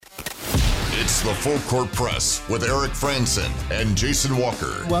It's the Full Court Press with Eric Frandsen and Jason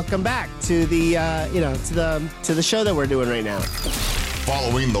Walker. Welcome back to the to the show that we're doing right now.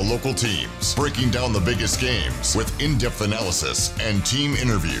 Following the local teams, breaking down the biggest games with in-depth analysis and team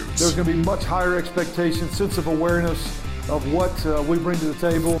interviews. There's going to be much higher expectations, sense of awareness of what we bring to the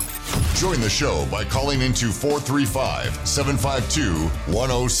table. Join the show by calling into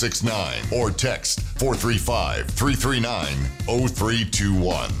 435-752-1069 or text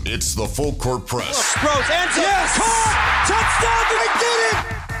 435-339-0321. It's the Full Court Press. Rose, answer, yes! Caught! Touchdown, they did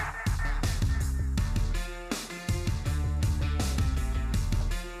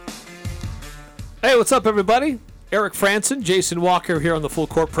it! Hey, what's up, everybody? Eric Frandsen, Jason Walker here on the Full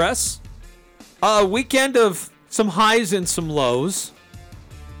Court Press. A weekend of some highs and some lows.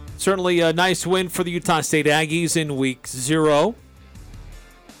 Certainly a nice win for the Utah State Aggies in week 0.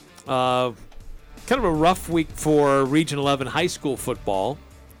 Kind of a rough week for Region 11 high school football.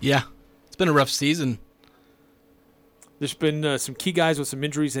 Yeah, it's been a rough season. There's been some key guys with some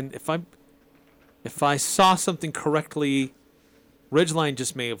injuries, and if I saw something correctly, Ridgeline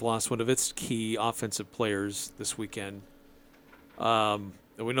just may have lost one of its key offensive players this weekend. And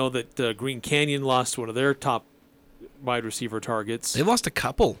we know that Green Canyon lost one of their top wide receiver targets. They lost a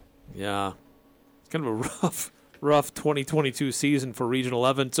couple. Yeah. It's kind of a rough 2022 season for Region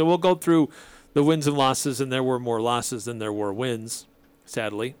 11. So we'll go through the wins and losses, and there were more losses than there were wins,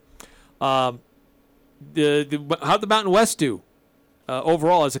 sadly. How'd the Mountain West do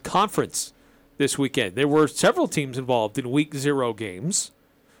overall as a conference this weekend? There were several teams involved in week 0 games,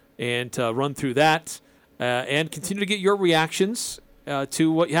 and run through that and continue to get your reactions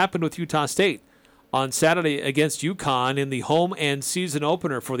to what happened with Utah State on Saturday against UConn in the home and season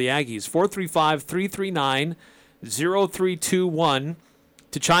opener for the Aggies. 435-339-0321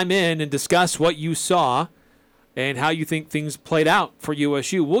 to chime in and discuss what you saw and how you think things played out for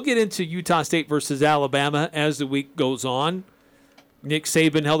USU. We'll get into Utah State versus Alabama as the week goes on. Nick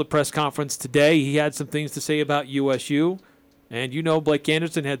Saban held a press conference today. He had some things to say about USU. And you know Blake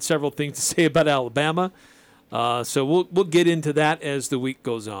Anderson had several things to say about Alabama. So we'll get into that as the week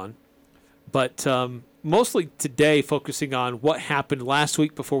goes on. But mostly today focusing on what happened last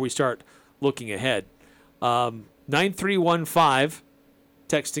week before we start looking ahead. 9315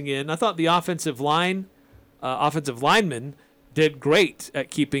 texting in. I thought the offensive linemen did great at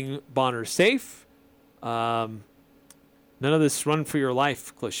keeping Bonner safe. None of this run for your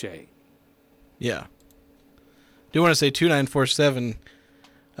life cliche. Yeah. Do want to say 2947.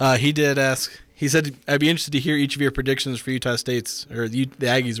 He did ask. He said, I'd be interested to hear each of your predictions for Utah State's or the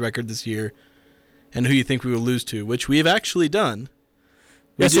Aggies record this year, and who you think we will lose to, which we have actually done.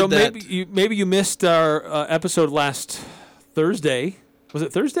 So maybe you missed our episode last Thursday. Was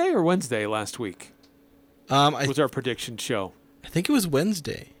it Thursday or Wednesday last week? Was our prediction show? I think it was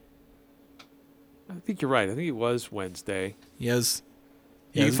Wednesday. I think you're right. I think it was Wednesday. Yes.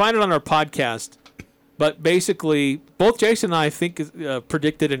 You can find it on our podcast. But basically, both Jason and I think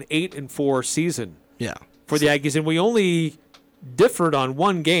predicted an 8-4 season. Yeah. For the Aggies, and we only differed on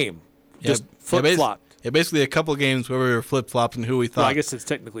one game. Just flip-flopped. Yeah, basically a couple games where we were flip-flopping who we thought. Well, I guess it's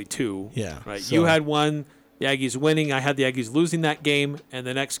technically 2. Yeah. Right. So. You had one, the Aggies winning. I had the Aggies losing that game, and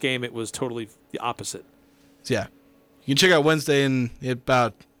the next game it was totally the opposite. So, yeah. You can check out Wednesday, and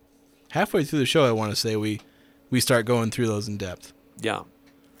about halfway through the show, I want to say, we start going through those in depth. Yeah.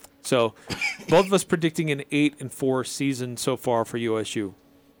 So, both of us predicting an 8-4 season so far for USU.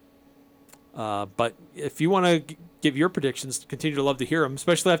 But if you want to give your predictions, continue to love to hear them,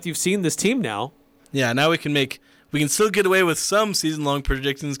 especially after you've seen this team now. Yeah, now we can still get away with some season-long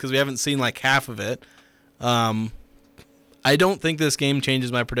predictions because we haven't seen like half of it. I don't think this game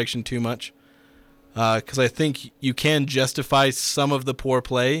changes my prediction too much because I think you can justify some of the poor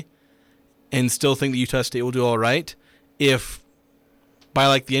play and still think that Utah State will do all right if by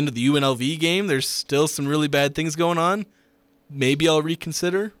like the end of the UNLV game, there's still some really bad things going on. Maybe I'll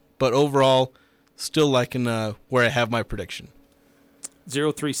reconsider, but overall, still liking where I have my prediction.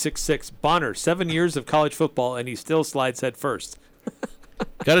 0366 Bonner, 7 years of college football, and he still slides head first.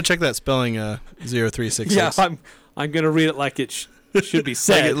 Got to check that spelling, 0366. Yeah, I'm going to read it like it should be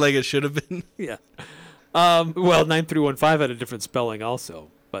said. like it should have been. Yeah. Well, 9315 had a different spelling also,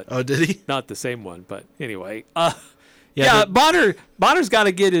 but oh, did he? Not the same one, but anyway. Yeah, Bonner's got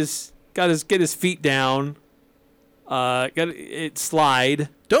to get his feet down. Got it slide.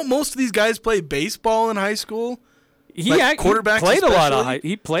 Don't most of these guys play baseball in high school? Quarterbacks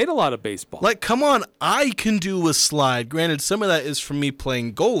he played a lot of baseball. Like, come on, I can do a slide. Granted, some of that is from me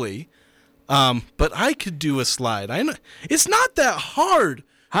playing goalie, but I could do a slide. I know it's not that hard.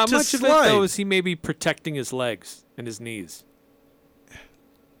 How much of it though is he maybe protecting his legs and his knees?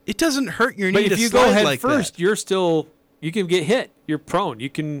 It doesn't hurt your knee But to if you go slide head like first, that. you can get hit. You're prone.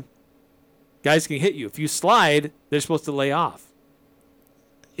 Guys can hit you. If you slide, they're supposed to lay off.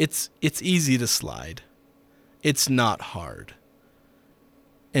 It's easy to slide. It's not hard.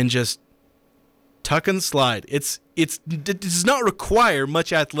 And just tuck and slide. It does not require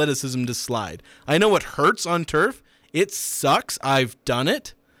much athleticism to slide. I know it hurts on turf. It sucks. I've done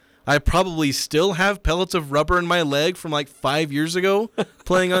it. I probably still have pellets of rubber in my leg from like 5 years ago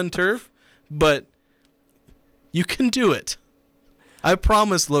playing on turf, but you can do it. I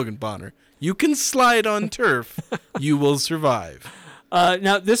promise, Logan Bonner. You can slide on turf. You will survive.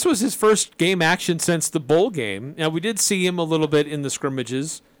 Now, this was his first game action since the bowl game. Now, we did see him a little bit in the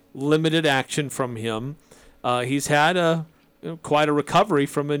scrimmages, limited action from him. He's had quite a recovery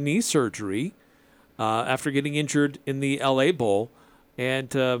from a knee surgery after getting injured in the LA Bowl.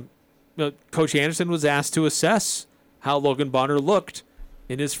 And Coach Anderson was asked to assess how Logan Bonner looked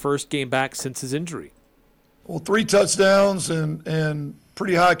in his first game back since his injury. Well, 3 touchdowns and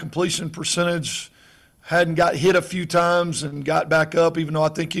pretty high completion percentage. Hadn't got hit a few times and got back up, even though I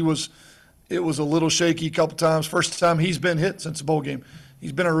think it was a little shaky a couple times. First time he's been hit since the bowl game.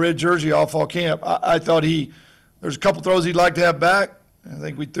 He's been a red jersey all fall camp. I thought there's a couple throws he'd like to have back. I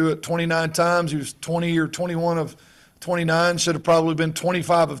think we threw it 29 times. He was 20 or 21 of 29, should have probably been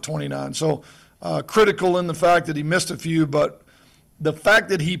 25 of 29. So critical in the fact that he missed a few, but the fact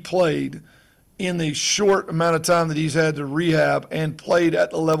that he played in the short amount of time that he's had to rehab and played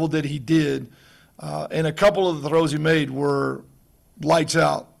at the level that he did, and a couple of the throws he made were lights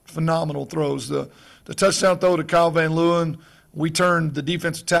out, phenomenal throws. The touchdown throw to Kyle Van Leeuwen, we turned the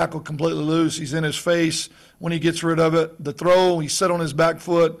defensive tackle completely loose. He's in his face when he gets rid of it. The throw, he set on his back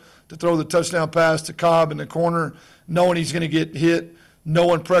foot to throw the touchdown pass to Cobb in the corner, knowing he's going to get hit,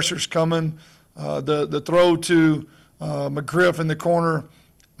 knowing pressure's coming. The throw to McGriff in the corner,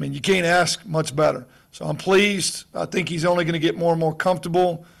 I mean, you can't ask much better. So I'm pleased. I think he's only going to get more and more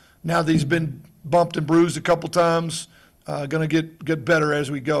comfortable now that he's been bumped and bruised a couple times. Going to get better as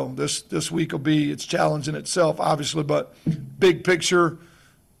we go. This week will be its challenge in itself, obviously, but big picture,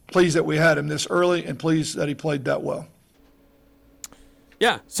 pleased that we had him this early and pleased that he played that well.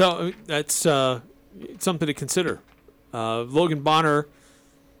 Yeah, so that's something to consider. Logan Bonner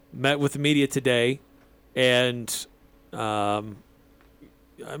met with the media today, and I'm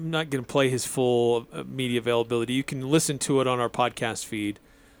not going to play his full media availability. You can listen to it on our podcast feed.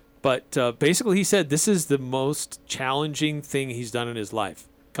 But basically he said this is the most challenging thing he's done in his life,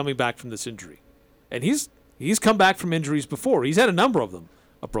 coming back from this injury. And he's come back from injuries before. He's had a number of them,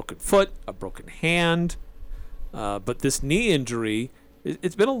 a broken foot, a broken hand. But this knee injury,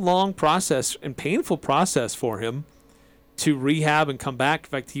 it's been a long process and painful process for him to rehab and come back. In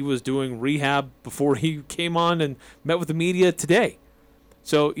fact, he was doing rehab before he came on and met with the media today.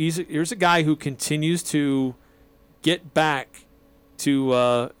 So here's a guy who continues to get back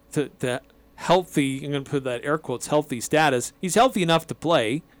to healthy, I'm going to put that air quotes, healthy status. He's healthy enough to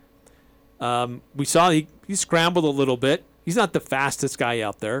play. We saw he scrambled a little bit. He's not the fastest guy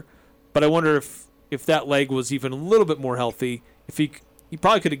out there, but I wonder if that leg was even a little bit more healthy, if he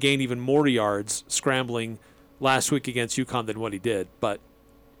probably could have gained even more yards scrambling last week against UConn than what he did. But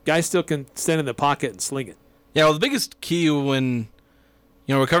guy still can stand in the pocket and sling it. Yeah, well, the biggest key when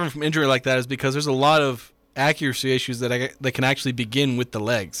recovering from injury like that is because there's a lot of accuracy issues that can actually begin with the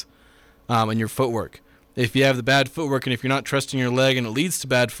legs and your footwork. If you have the bad footwork and if you're not trusting your leg and it leads to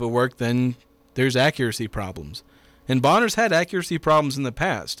bad footwork, then there's accuracy problems. And Bonner's had accuracy problems in the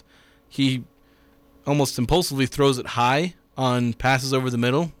past. He almost impulsively throws it high on passes over the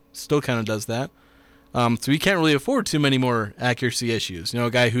middle, still kind of does that. So he can't really afford too many more accuracy issues. A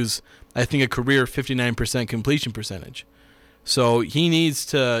guy who's, I think, a career 59% completion percentage. So he needs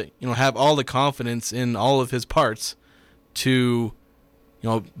to, have all the confidence in all of his parts to,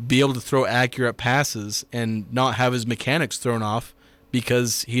 be able to throw accurate passes and not have his mechanics thrown off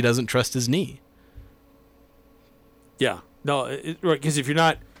because he doesn't trust his knee. Yeah, no, because if you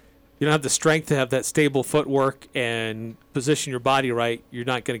don't have the strength to have that stable footwork and position your body right, you're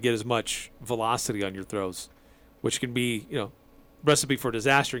not going to get as much velocity on your throws, which can be, recipe for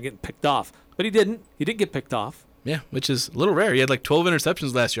disaster and getting picked off. But he didn't. He didn't get picked off. Yeah, which is a little rare. He had like 12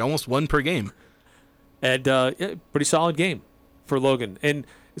 interceptions last year, almost one per game. And pretty solid game for Logan. And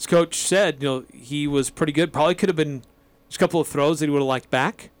as Coach said, he was pretty good. Probably could have been just a couple of throws that he would have liked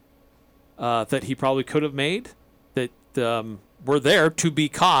back that he probably could have made that were there to be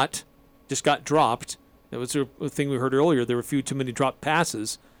caught, just got dropped. That was a thing we heard earlier. There were a few too many dropped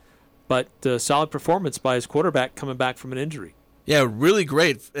passes. But solid performance by his quarterback coming back from an injury. Yeah, really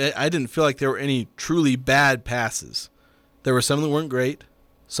great. I didn't feel like there were any truly bad passes. There were some that weren't great,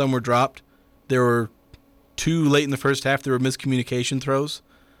 Some were dropped. There were 2 late in the first half. There were miscommunication throws.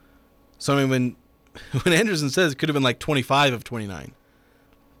 So, I mean, when Anderson says it could have been like 25 of 29,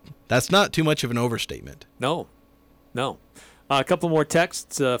 that's not too much of an overstatement. No. A couple more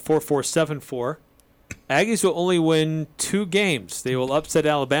texts, 4474. Aggies will only win 2 games. They will upset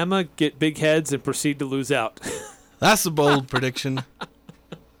Alabama, get big heads, and proceed to lose out. That's a bold prediction.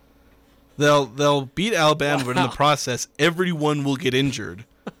 They'll beat Alabama, but in the process, everyone will get injured.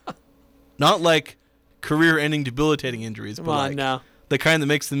 Not like career-ending debilitating injuries, Come but on like now. the kind that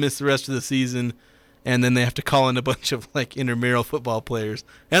makes them miss the rest of the season, and then they have to call in a bunch of like intramural football players,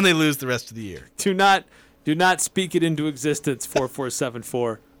 and they lose the rest of the year. Do not speak it into existence,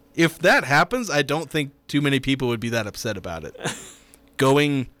 4474. If that happens, I don't think too many people would be that upset about it.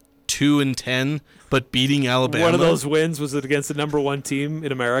 Going 2-10, but beating Alabama. One of those wins was it against the number 1 team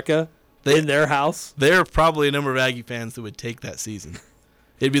in America in their house. There are probably a number of Aggie fans that would take that season.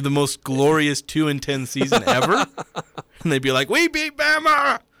 It'd be the most glorious 2-10 season ever, and they'd be like, "We beat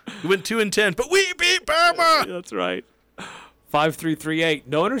Bama. We went 2-10, but we beat Bama." That's right. 5338.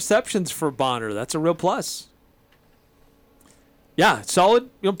 No interceptions for Bonner. That's a real plus. Yeah, solid.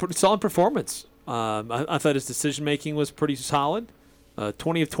 Pretty solid performance. I thought his decision making was pretty solid.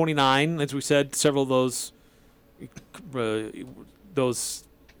 20 of 29, as we said. Several of those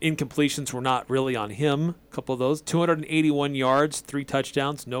incompletions were not really on him. A couple of those. 281 yards, 3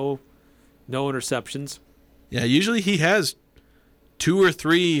 touchdowns, no interceptions. Yeah, usually he has 2 or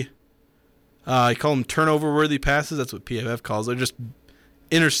 3. I call them turnover-worthy passes. That's what PFF calls. They're just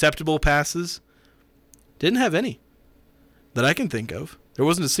interceptable passes. Didn't have any that I can think of. There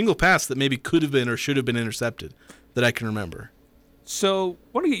wasn't a single pass that maybe could have been or should have been intercepted that I can remember. So, I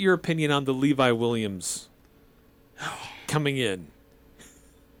want to get your opinion on the Levi Williams coming in.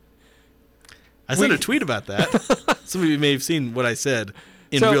 I sent a tweet about that. Some of you may have seen what I said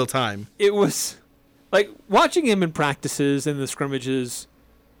in real time. It was like watching him in practices and the scrimmages.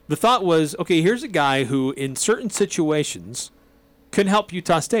 The thought was, okay, here's a guy who in certain situations can help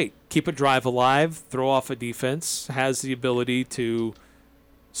Utah State keep a drive alive, throw off a defense, has the ability to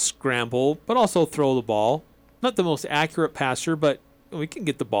scramble, but also throw the ball. Not the most accurate passer, but we can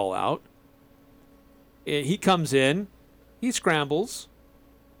get the ball out. He comes in, he scrambles,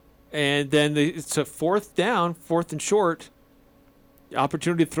 and then it's a 4th down, 4th and short. The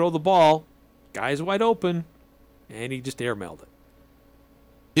opportunity to throw the ball. Guy's wide open, and he just airmailed it.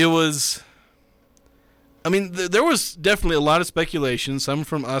 It was, I mean, there was definitely a lot of speculation, some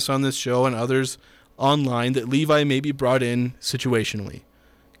from us on this show and others online, that Levi may be brought in situationally.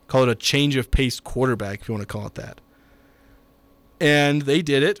 Call it a change of pace quarterback, if you want to call it that. And they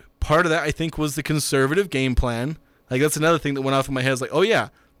did it. Part of that, I think, was the conservative game plan. Like, that's another thing that went off in my head. It's like, oh, yeah,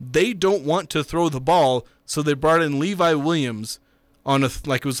 they don't want to throw the ball, so they brought in Levi Williams on it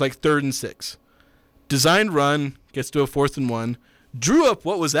was 3rd and 6. Designed run, gets to a 4th and 1. Drew up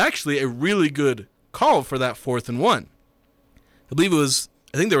what was actually a really good call for that 4th and 1. I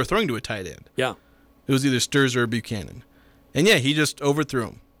think they were throwing to a tight end. Yeah. It was either Sturzer or Buchanan. And yeah, he just overthrew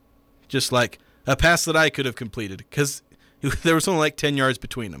him. Just like a pass that I could have completed because there was only like 10 yards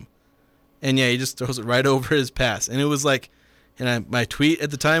between them. And yeah, he just throws it right over his pass. And it was like, my tweet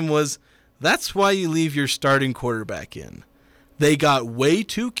at the time was, that's why you leave your starting quarterback in. They got way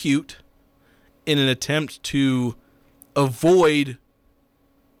too cute in an attempt to avoid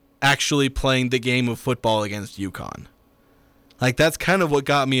actually playing the game of football against UConn. Like, that's kind of what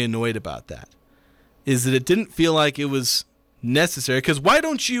got me annoyed about that, is that it didn't feel like it was necessary. Because why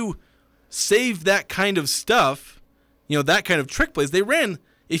don't you save that kind of stuff, that kind of trick plays? They ran,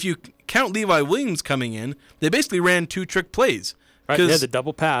 if you count Levi Williams coming in, they basically ran 2 trick plays. Right, yeah, the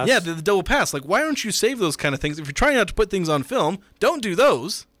double pass. Yeah, the double pass. Like, why don't you save those kind of things? If you're trying not to put things on film, don't do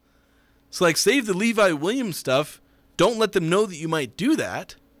those. So, like, save the Levi Williams stuff. Don't let them know that you might do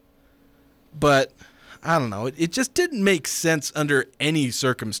that. But, I don't know. It just didn't make sense under any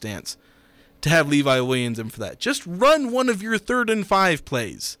circumstance to have Levi Williams in for that. Just run one of your 3rd and 5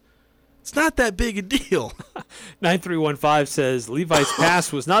 plays. It's not that big a deal. 9315 says Levi's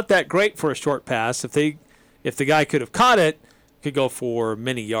pass was not that great for a short pass. If the guy could have caught it, could go for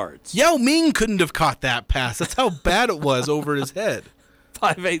many yards. Yao Ming couldn't have caught that pass. That's how bad it was over his head.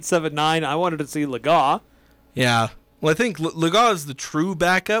 5879, I wanted to see Legaw. Yeah. Well, I think Legaw is the true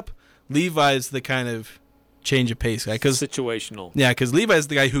backup. Levi's the kind of change of pace guy. Situational. Yeah, because Levi's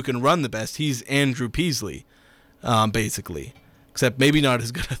the guy who can run the best. He's Andrew Peasley, basically. Except maybe not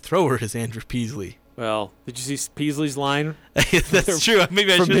as good a thrower as Andrew Peasley. Well, did you see Peasley's line? That's true.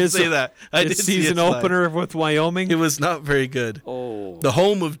 Maybe I shouldn't say that. I did see season opener with Wyoming. It was not very good. Oh. The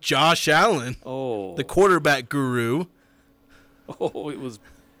home of Josh Allen. Oh. The quarterback guru. Oh, it was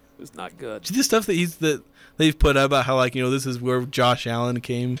was not good. The stuff that they've put out about how this is where Josh Allen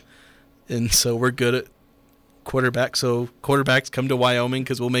came, and so we're good at quarterbacks. So quarterbacks come to Wyoming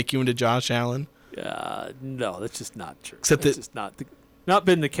because we'll make you into Josh Allen. No, that's just not true. Except that's just not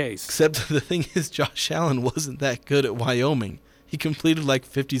been the case. Except the thing is, Josh Allen wasn't that good at Wyoming. He completed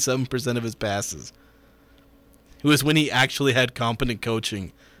 57% of his passes. It was when he actually had competent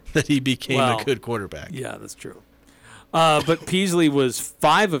coaching that he became a good quarterback. Yeah, that's true. But Peasley was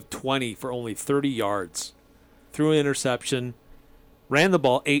 5 of 20 for only 30 yards. Threw an interception, ran the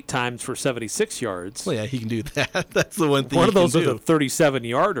ball 8 times for 76 yards. Well, yeah, he can do that. That's the one thing One of those was a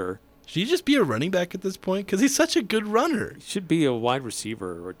 37-yarder. Should he just be a running back at this point? Because he's such a good runner. He should be a wide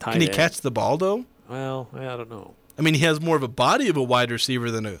receiver or tight end. Can he catch the ball, though? Well, I don't know. I mean, he has more of a body of a wide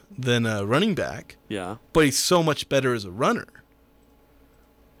receiver than a running back. Yeah. But he's so much better as a runner.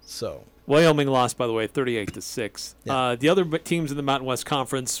 So Wyoming lost, by the way, 38-6. Yeah. The other teams in the Mountain West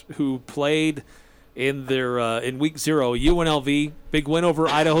Conference who played in their in Week 0, UNLV, big win over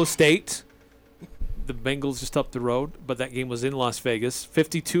Idaho State. The Bengals just up the road, but that game was in Las Vegas,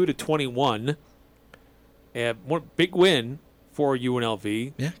 52-21. Big win for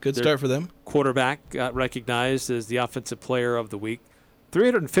UNLV. Yeah, good Their start for them. Quarterback got recognized as the offensive player of the week.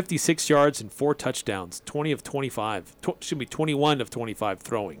 356 yards and 4 touchdowns, 21 of 25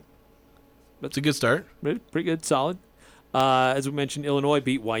 throwing. That's a good start. Pretty good, solid. As we mentioned, Illinois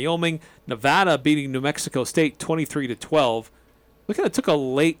beat Wyoming. Nevada beating New Mexico State 23-12. We kind of took a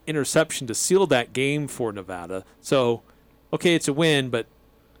late interception to seal that game for Nevada. So, okay, it's a win, but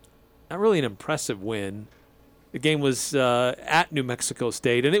not really an impressive win. The game was at New Mexico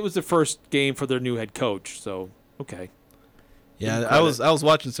State, and it was the first game for their new head coach. So, okay. Yeah, I was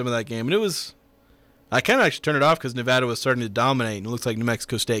watching some of that game, and it was. I kind of actually turned it off because Nevada was starting to dominate, and it looks like New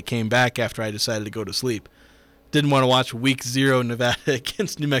Mexico State came back after I decided to go to sleep. Didn't want to watch Week 0 Nevada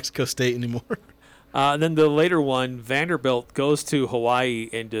against New Mexico State anymore. Then the later one, Vanderbilt goes to Hawaii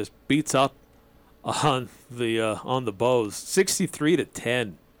and just beats up on the Bows,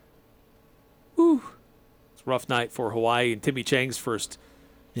 63-10. Whew. It's a rough night for Hawaii and Timmy Chang's first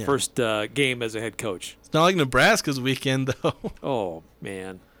game as a head coach. It's not like Nebraska's weekend, though. Oh,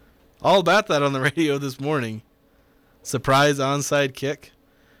 man. All about that on the radio this morning. Surprise onside kick.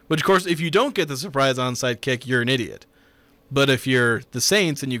 Which, of course, if you don't get the surprise onside kick, you're an idiot. But if you're the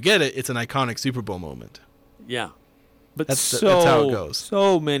Saints and you get it, it's an iconic Super Bowl moment. Yeah. But that's how it goes.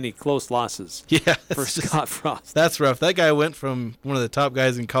 So many close losses for Scott Frost. That's rough. That guy went from one of the top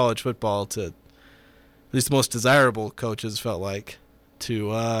guys in college football to at least the most desirable coaches, felt like,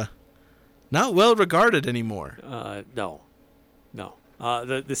 to not well regarded anymore. No.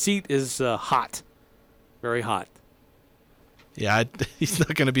 The seat is hot. Very hot. Yeah, he's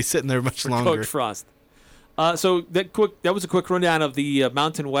not going to be sitting there much longer. Coach Frost. So that was a quick rundown of the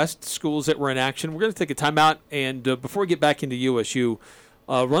Mountain West schools that were in action. We're going to take a timeout, and before we get back into USU,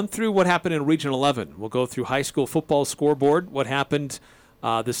 run through what happened in Region 11. We'll go through high school football scoreboard, what happened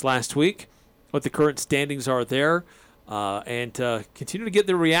this last week, what the current standings are there, and continue to get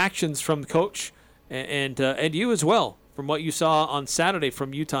the reactions from the coach and you as well from what you saw on Saturday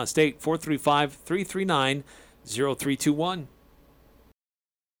from Utah State. 435-339-0321.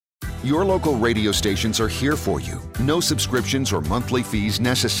 Your local radio stations are here for you. No subscriptions or monthly fees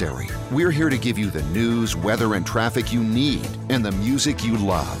necessary. We're here to give you the news, weather, and traffic you need and the music you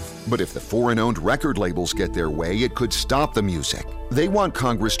love. But if the foreign-owned record labels get their way, it could stop the music. They want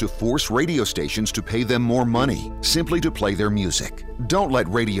Congress to force radio stations to pay them more money simply to play their music. Don't let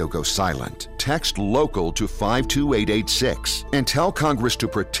radio go silent. Text LOCAL to 52886 and tell Congress to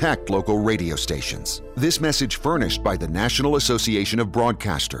protect local radio stations. This message furnished by the National Association of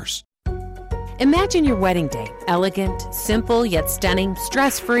Broadcasters. Imagine your wedding day. Elegant, simple, yet stunning,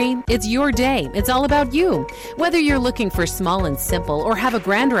 stress-free. It's your day. It's all about you. Whether you're looking for small and simple or have a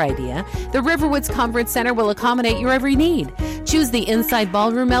grander idea, the Riverwoods Conference Center will accommodate your every need. Choose the inside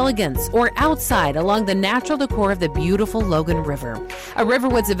ballroom elegance or outside along the natural decor of the beautiful Logan River. A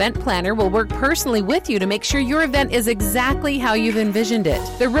Riverwoods event planner will work personally with you to make sure your event is exactly how you've envisioned it.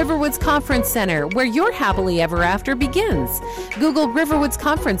 The Riverwoods Conference Center, where your happily ever after begins. Google Riverwoods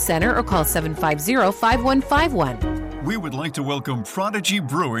Conference Center or call 750-5151. We would like to welcome Prodigy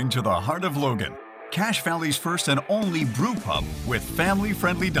Brewing to the heart of Logan, Cache Valley's first and only brew pub with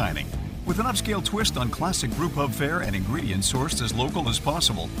family-friendly dining. With an upscale twist on classic brew pub fare and ingredients sourced as local as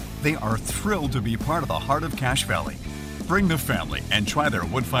possible, they are thrilled to be part of the heart of Cache Valley. Bring the family and try their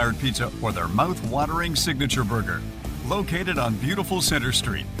wood-fired pizza or their mouth-watering signature burger. Located on beautiful Center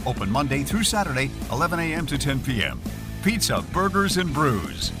Street, open Monday through Saturday, 11 a.m. to 10 p.m. Pizza, burgers, and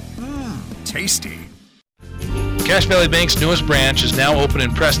brews. Tasty. Cache Valley Bank's newest branch is now open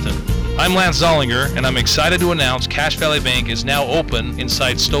in Preston. I'm Lance Zollinger, and I'm excited to announce Cache Valley Bank is now open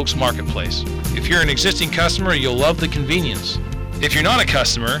inside Stokes Marketplace. If you're an existing customer, you'll love the convenience. If you're not a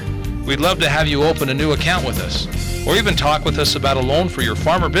customer, we'd love to have you open a new account with us, or even talk with us about a loan for your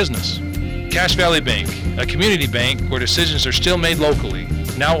farm or business. Cache Valley Bank, a community bank where decisions are still made locally,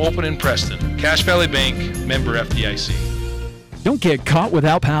 now open in Preston. Cache Valley Bank, member FDIC. Don't get caught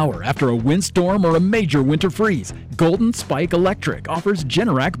without power after a windstorm or a major winter freeze. Golden Spike Electric offers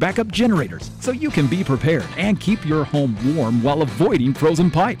Generac backup generators so you can be prepared and keep your home warm while avoiding frozen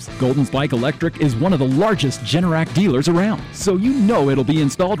pipes. Golden Spike Electric is one of the largest Generac dealers around, so you know it'll be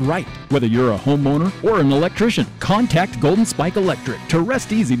installed right. Whether you're a homeowner or an electrician, contact Golden Spike Electric to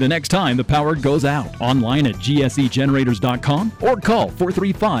rest easy the next time the power goes out. Online at gsegenerators.com or call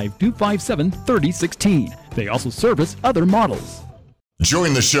 435-257-3016. They also service other models.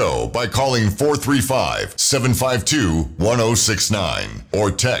 Join the show by calling 435-752-1069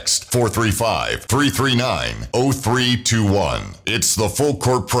 or text 435-339-0321. It's the Full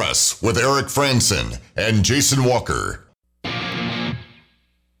Court Press with Eric Frandsen and Jason Walker.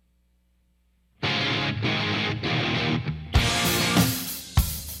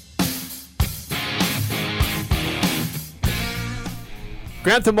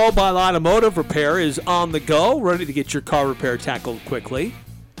 Grantham Mobile Automotive Repair is on the go, ready to get your car repair tackled quickly.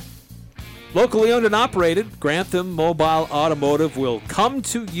 Locally owned and operated, Grantham Mobile Automotive will come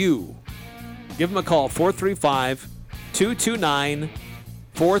to you. Give them a call,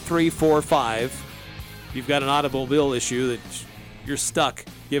 435-229-4345. You've got an automobile issue that you're stuck.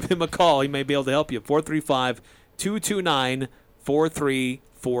 Give him a call. He may be able to help you.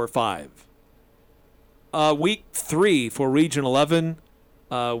 435-229-4345. Week 3 for Region 11.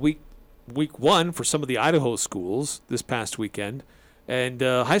 Week 1 for some of the Idaho schools this past weekend. And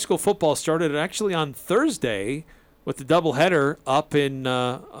high school football started actually on Thursday with the doubleheader up in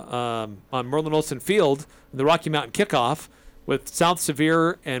on Merlin Olsen Field in the Rocky Mountain kickoff with South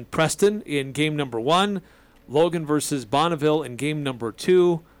Sevier and Preston in game number 1, Logan versus Bonneville in game number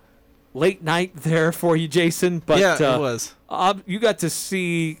 2. Late night there for you, Jason. But yeah, it was. You got to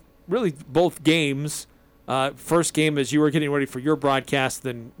see really both games. First game as you were getting ready for your broadcast,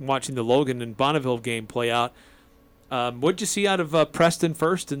 then watching the Logan and Bonneville game play out. What did you see out of Preston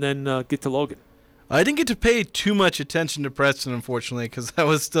first and then get to Logan? I didn't get to pay too much attention to Preston, unfortunately, because I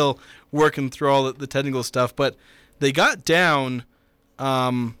was still working through all the technical stuff. But they got down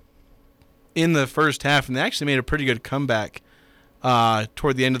in the first half, and they actually made a pretty good comeback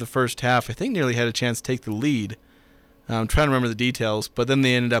toward the end of the first half. I think nearly had a chance to take the lead. I'm trying to remember the details, but then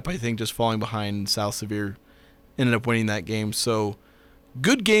they ended up, I think, just falling behind. South Sevier ended up winning that game. So,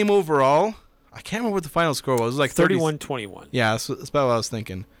 good game overall. I can't remember what the final score was. It was like 31-21. Yeah, that's about what I was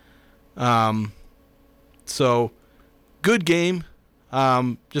thinking. So, good game.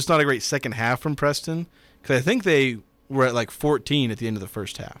 Just not a great second half from Preston, because I think they were at like 14 at the end of the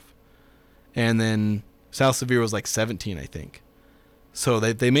first half. And then South Sevier was like 17, I think. So,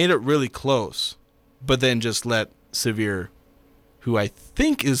 they made it really close, but then just let Sevier, who I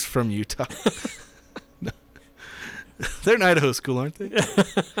think is from Utah. They're an Idaho school, aren't they?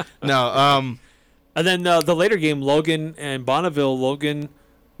 No. And then the later game, Logan and Bonneville. Logan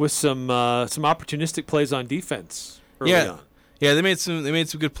with some opportunistic plays on defense early on. Yeah, they made some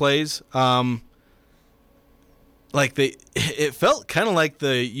good plays. It felt kind of like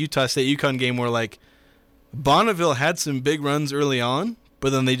the Utah State-UConn game where like Bonneville had some big runs early on,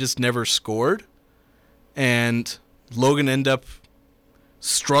 but then they just never scored. And Logan ended up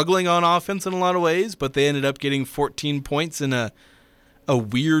struggling on offense in a lot of ways, but they ended up getting 14 points in a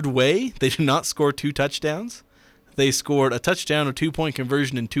weird way. They did not score 2 touchdowns. They scored a touchdown, a 2-point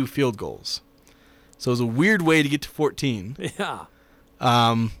conversion, and 2 field goals. So it was a weird way to get to 14. Yeah.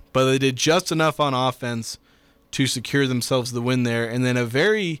 But they did just enough on offense to secure themselves the win there. And then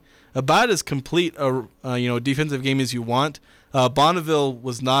about as complete a defensive game as you want. Bonneville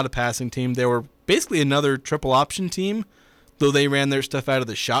was not a passing team. They were basically another triple option team, though they ran their stuff out of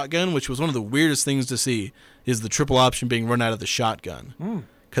the shotgun, which was one of the weirdest things to see, is the triple option being run out of the shotgun.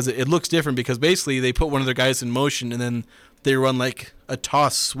 Because it looks different, because basically they put one of their guys in motion and then they run like a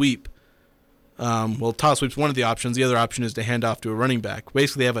toss sweep. Toss sweep's one of the options. The other option is to hand off to a running back.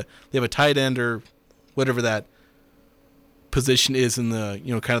 Basically, they have a tight end or whatever that position is in the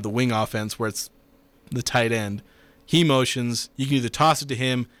kind of the wing offense where it's the tight end. He motions. You can either toss it to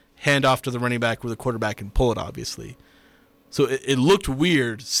him, hand off to the running back, or the quarterback can pull it, obviously. So it looked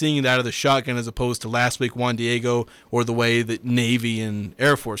weird seeing it out of the shotgun as opposed to last week Juan Diego or the way that Navy and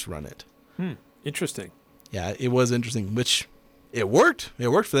Air Force run it. Interesting. Yeah, it was interesting, which it worked. It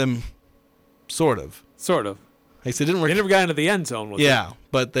worked for them, sort of. Sort of. Like, so it didn't work. They never got into the end zone with it. Yeah,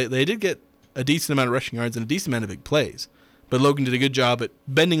 but they did get a decent amount of rushing yards and a decent amount of big plays. But Logan did a good job at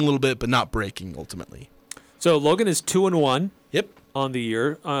bending a little bit, but not breaking ultimately. So Logan is 2-1. Yep. On the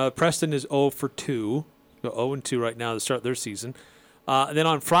year. Preston is 0-2. 0-2 right now to start their season. And then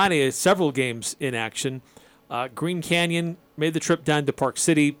on Friday, several games in action. Green Canyon made the trip down to Park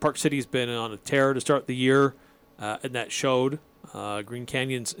City. Park City's been on a tear to start the year, and that showed. Green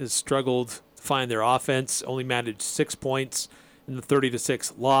Canyon has struggled to find their offense, only managed 6 points in the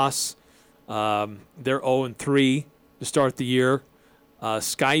 30-6 loss. They're 0-3 to start the year.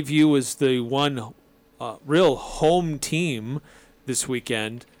 Skyview is the one real home team this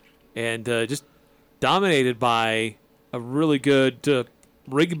weekend, and just dominated by a really good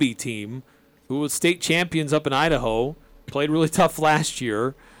Rigby team who was state champions up in Idaho, played really tough last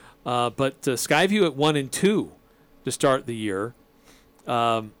year, but Skyview at 1-2 to start the year.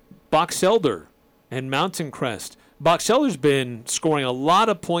 Box Elder and Mountain Crest. Box Elder's been scoring a lot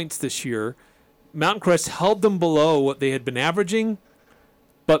of points this year. Mountain Crest held them below what they had been averaging,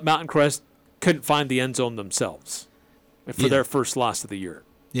 but Mountain Crest couldn't find the end zone themselves for their first loss of the year.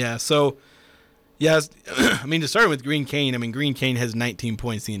 Yeah, so, yeah, I mean, to start with Green Canyon, Green Canyon has 19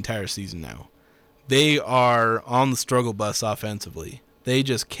 points the entire season now. They are on the struggle bus offensively. They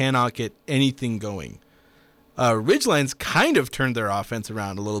just cannot get anything going. Ridgeline's kind of turned their offense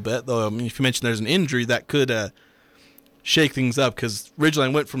around a little bit, though if you mentioned there's an injury, that could shake things up, because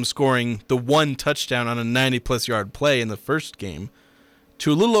Ridgeline went from scoring the one touchdown on a 90-plus yard play in the first game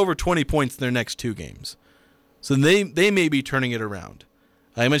to a little over 20 points in their next two games. So they may be turning it around.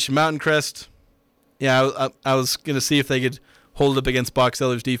 I mentioned Mountain Crest. Yeah, I was going to see if they could hold it up against Box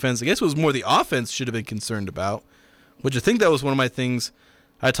Elder's defense. I guess it was more the offense should have been concerned about, which I think that was one of my things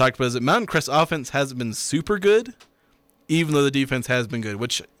I talked about, is that Mountain Crest offense hasn't been super good, even though the defense has been good,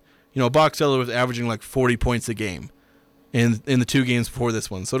 which, Box Elder was averaging like 40 points a game in the two games before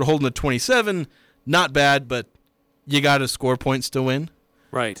this one. So to hold them to 27, not bad, but you got to score points to win.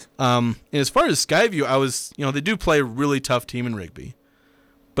 Right. And as far as Skyview, they do play a really tough team in Rigby,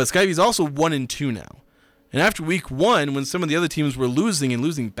 but Skyview's also 1-2 now. And after week 1, when some of the other teams were losing and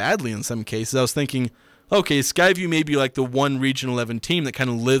losing badly in some cases, I was thinking, okay, Skyview may be like the one Region 11 team that kind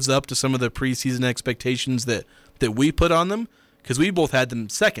of lives up to some of the preseason expectations that we put on them, because we both had them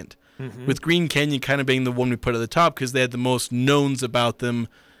second, with Green Canyon kind of being the one we put at the top because they had the most knowns about them,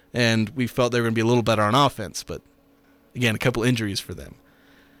 and we felt they were going to be a little better on offense. But, again, a couple injuries for them.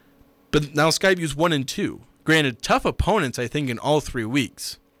 But now Skyview's 1-2. Granted, tough opponents, I think, in all 3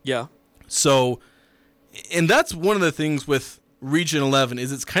 weeks. Yeah. So, and that's one of the things with Region 11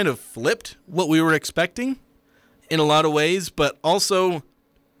 is it's kind of flipped what we were expecting in a lot of ways, but also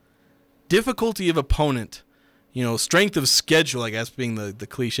difficulty of opponent, strength of schedule, I guess, being the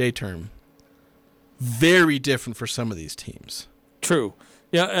cliche term. Very different for some of these teams. True.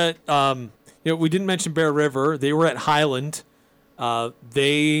 Yeah. We didn't mention Bear River. They were at Highland.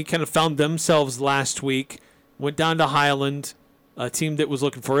 They kind of found themselves last week, went down to Highland, a team that was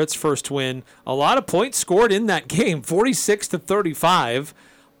looking for its first win. A lot of points scored in that game, 46-35.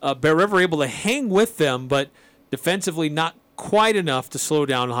 Bear River able to hang with them, but defensively not quite enough to slow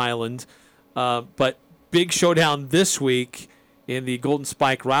down Highland. But big showdown this week in the Golden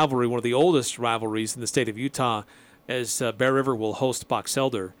Spike rivalry, one of the oldest rivalries in the state of Utah, as Bear River will host Box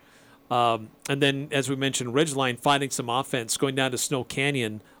Elder. And then, as we mentioned, Ridgeline finding some offense, going down to Snow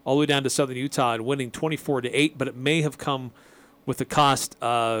Canyon, all the way down to southern Utah, and winning 24-8, but it may have come with the cost.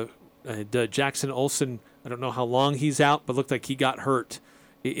 Jackson Olsen, I don't know how long he's out, but looked like he got hurt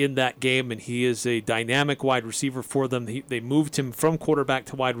in that game, and he is a dynamic wide receiver for them. They moved him from quarterback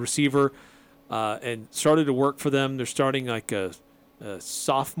to wide receiver and started to work for them. They're starting like a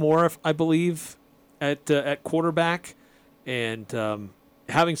sophomore, I believe, at quarterback, and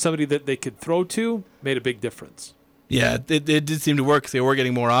having somebody that they could throw to made a big difference. Yeah, it did seem to work because they were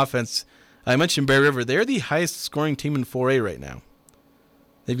getting more offense. I mentioned Bear River. They're the highest scoring team in 4A right now.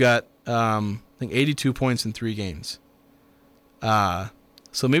 They've got, I think, 82 points in 3 games.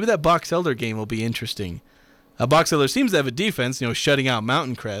 So maybe that Box Elder game will be interesting. Box Elder seems to have a defense, shutting out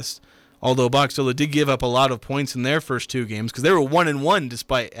Mountain Crest, although Box Elder did give up a lot of points in their first 2 games because they were 1-1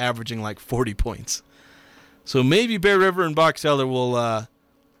 despite averaging like 40 points. So maybe Bear River and Box Elder will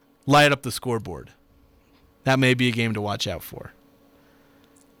light up the scoreboard. That may be a game to watch out for.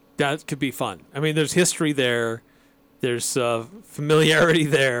 That could be fun. There's history there. There's familiarity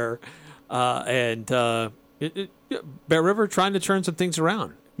there. And Bear River trying to turn some things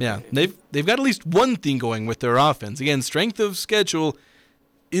around. Yeah, they've got at least one thing going with their offense. Again, strength of schedule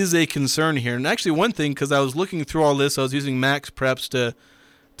is a concern here. And actually one thing, because I was looking through all this, I was using Max Preps to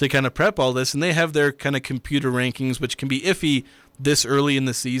to kind of prep all this, and they have their kind of computer rankings, which can be iffy this early in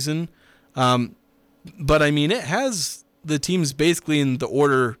the season. But, I mean, it has the teams basically in the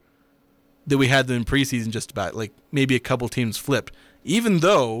order that we had them in preseason, just about. Like, maybe a couple teams flipped. Even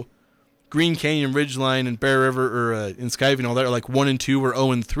though Green Canyon, Ridgeline, and Bear River, or in Skyview and all that, are like 1 and 2 or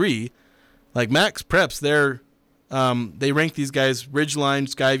 0 and 3. Like, Max Preps, they rank these guys Ridgeline,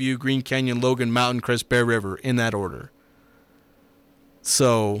 Skyview, Green Canyon, Logan, Mountain Crest, Bear River in that order.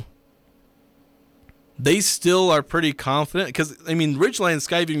 So they still are pretty confident because, I mean, Ridgeline,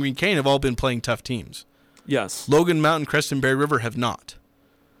 Skyview, and Green Canyon have all been playing tough teams. Yes. Logan, Mountain Crest, and Bear River have not.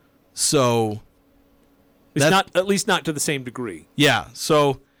 So it's not, at least not to the same degree. Yeah.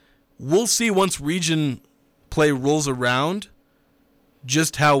 So we'll see once region play rolls around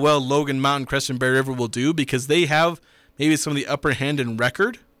just how well Logan, Mountain Crest, and Bear River will do, because they have maybe some of the upper hand in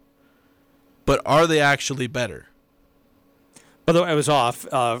record, but are they actually better? By the way, I was off.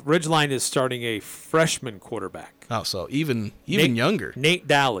 Ridgeline is starting a freshman quarterback. Oh, so even younger. Nate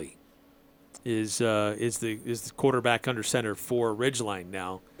Daly is the quarterback under center for Ridgeline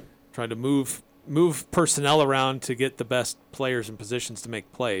now, trying to move personnel around to get the best players in positions to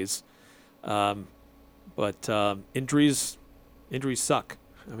make plays. But injuries suck.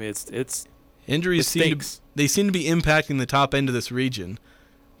 I mean, it's injuries seem to be impacting the top end of this region.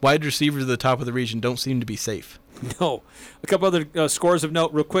 Wide receivers at the top of the region don't seem to be safe. No. A couple other scores of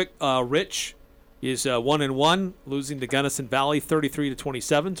note real quick. Rich is 1-1, losing to Gunnison Valley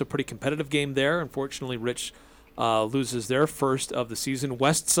 33-27. It's a pretty competitive game there. Unfortunately, Rich loses their first of the season.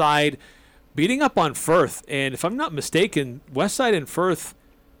 Westside beating up on Firth. And if I'm not mistaken, Westside and Firth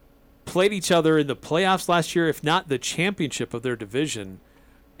played each other in the playoffs last year, if not the championship of their division.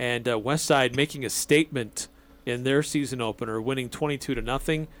 And Westside making a statement in their season opener, winning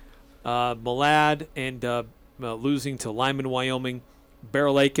 22-0. Malad and losing to Lyman, Wyoming.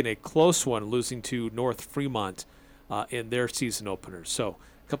 Bear Lake in a close one, losing to North Fremont in their season openers. So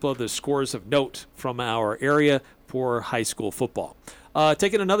a couple of the scores of note from our area for high school football.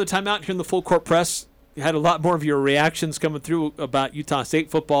 Taking another time out here in the Full Court Press. You had a lot more of your reactions coming through about Utah State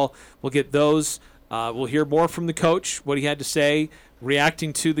football. We'll get those. We'll hear more from the coach, what he had to say,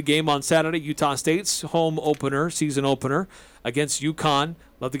 reacting to the game on Saturday, Utah State's home opener, season opener, against UConn.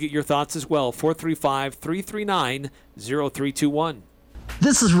 Love to get your thoughts as well. 435-339-0321.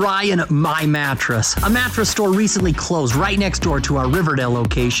 This is Ryan at My Mattress. A mattress store recently closed right next door to our Riverdale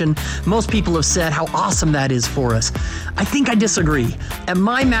location. Most people have said how awesome that is for us. I think I disagree. At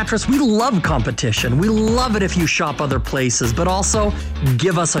My Mattress, we love competition. We love it if you shop other places, but also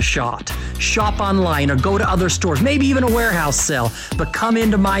give us a shot. Shop online or go to other stores, maybe even a warehouse sale, but come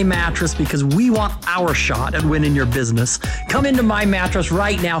into My Mattress because we want our shot at winning your business. Come into My Mattress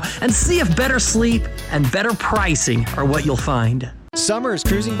right now and see if better sleep and better pricing are what you'll find. Summer is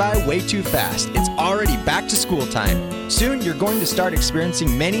cruising by way too fast. It's already back to school time. Soon you're going to start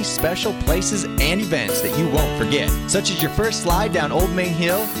experiencing many special places and events that you won't forget, such as your first slide down Old Main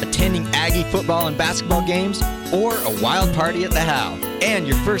Hill, attending Aggie football and basketball games, or a wild party at the Howe, and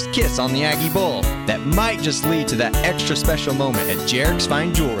your first kiss on the Aggie Bowl. That might just lead to that extra special moment at Jarek's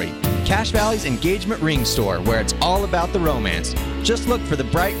Fine Jewelry, Cache Valley's engagement ring store, where it's all about the romance. Just look for the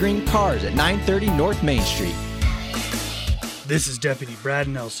bright green cars at 930 North Main Street. This is Deputy Brad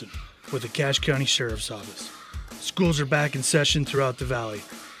Nelson with the Cache County Sheriff's Office. Schools are back in session throughout the valley,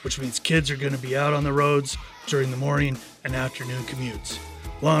 which means kids are going to be out on the roads during the morning and afternoon commutes.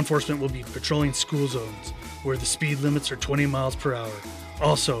 Law enforcement will be patrolling school zones where the speed limits are 20 miles per hour.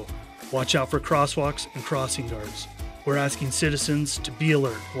 Also, watch out for crosswalks and crossing guards. We're asking citizens to be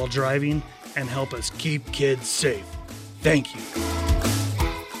alert while driving and help us keep kids safe. Thank you.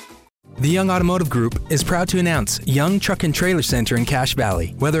 The Young Automotive Group is proud to announce Young Truck and Trailer Center in Cache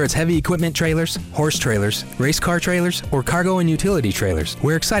Valley. Whether it's heavy equipment trailers, horse trailers, race car trailers, or cargo and utility trailers,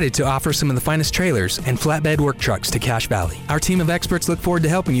 we're excited to offer some of the finest trailers and flatbed work trucks to Cache Valley. Our team of experts look forward to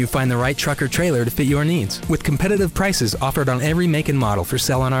helping you find the right truck or trailer to fit your needs, with competitive prices offered on every make and model for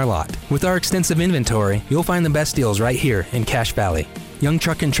sale on our lot. With our extensive inventory, you'll find the best deals right here in Cache Valley. Young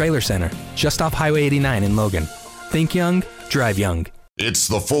Truck and Trailer Center, just off Highway 89 in Logan. Think young, drive young. It's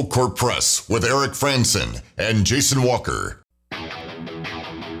the Full Court Press with Eric Frandsen and Jason Walker.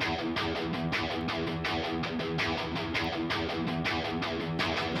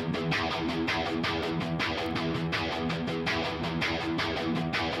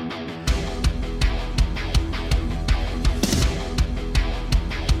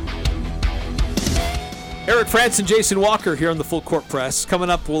 Eric Frandsen, Jason Walker here on the Full Court Press. Coming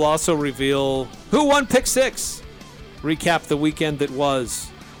up, we'll also reveal who won Pick 6. Recap the weekend that was.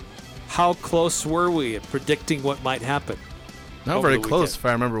 How close were we at predicting what might happen? Not over very the close. weekend. If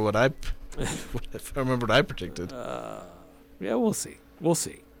I remember what I predicted. Yeah, we'll see. We'll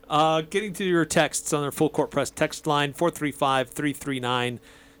see. Getting to your texts on our Full Court Press text line, 435-339-0321.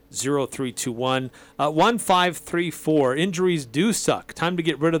 1534, injuries do suck. Time to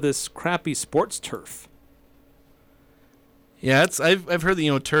get rid of this crappy sports turf. Yeah, I've heard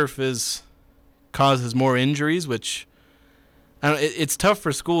that turf causes more injuries, which it's tough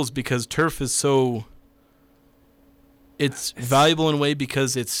for schools because turf is it's valuable in a way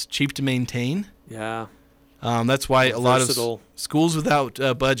because it's cheap to maintain. Yeah. That's why a lot versatile. of schools without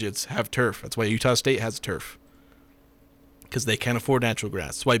budgets have turf. That's why Utah State has turf, because they can't afford natural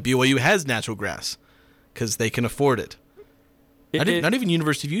grass. That's why BYU has natural grass, because they can afford it. Not even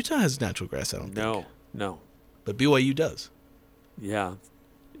University of Utah has natural grass, I don't think. No. But BYU does. Yeah.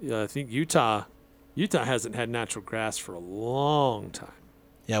 I think Utah hasn't had natural grass for a long time.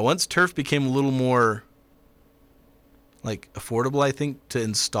 Yeah, once turf became a little more affordable, I think, to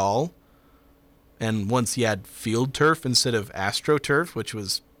install. And once you had field turf instead of AstroTurf, which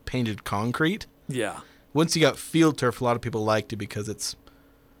was painted concrete. Yeah. Once you got field turf, a lot of people liked it because it's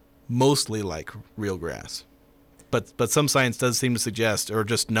mostly like real grass. But some science does seem to suggest, or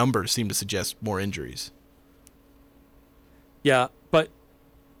just numbers seem to suggest, more injuries. Yeah, but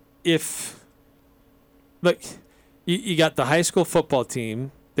you got the high school football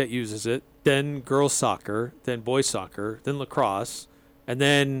team that uses it, then girls soccer, then boys soccer, then lacrosse, and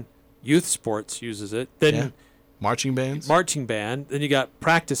then youth sports uses it. Then marching band. Then you got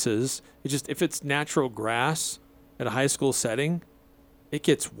practices. If it's natural grass at a high school setting, it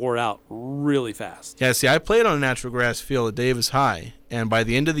gets wore out really fast. Yeah, see, I played on a natural grass field at Davis High, and by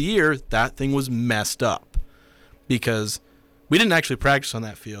the end of the year, that thing was messed up because we didn't actually practice on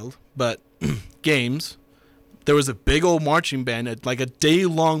that field, but games, there was a big old marching band, like a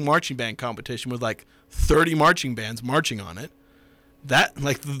day-long marching band competition with 30 marching bands marching on it. That,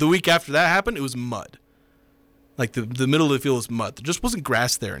 the week after that happened, it was mud. The middle of the field was mud. There just wasn't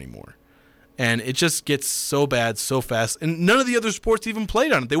grass there anymore. And it just gets so bad so fast. And none of the other sports even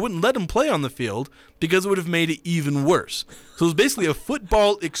played on it. They wouldn't let them play on the field because it would have made it even worse. So it was basically a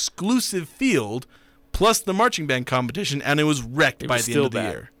football-exclusive field plus the marching band competition, and it was wrecked by the end of the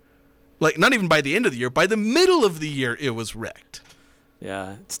year. Not even by the end of the year. By the middle of the year, it was wrecked.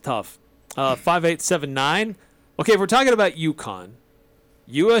 Yeah, it's tough. 5879. Okay, if we're talking about UConn,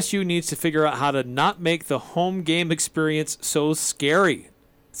 USU needs to figure out how to not make the home game experience so scary.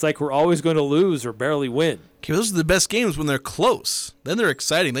 It's like we're always going to lose or barely win. Okay, those are the best games when they're close. Then they're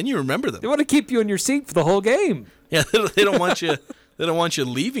exciting. Then you remember them. They want to keep you in your seat for the whole game. Yeah, they don't want you. They don't want you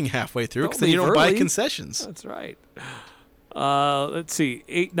leaving halfway through because then you don't buy concessions. That's right. Let's see,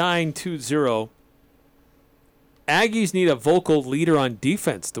 8920. Aggies need a vocal leader on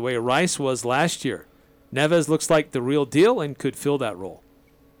defense the way Rice was last year. Neves looks like the real deal and could fill that role.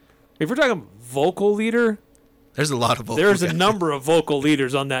 If we're talking vocal leader, there's a lot of vocal There's guys. A number of vocal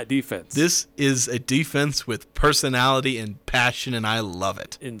leaders on that defense. This is a defense with personality and passion, and I love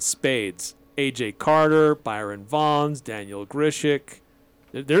it. In spades. A.J. Carter, Byron Vaughns, Daniel Grishik.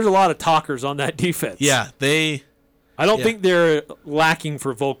 There's a lot of talkers on that defense. Yeah, I don't think they're lacking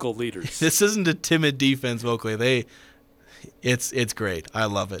for vocal leaders. This isn't a timid defense vocally. It's great. I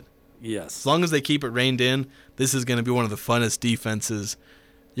love it. Yes. As long as they keep it reined in, this is going to be one of the funnest defenses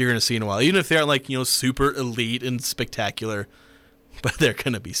you're going to see in a while. Even if they aren't super elite and spectacular, but they're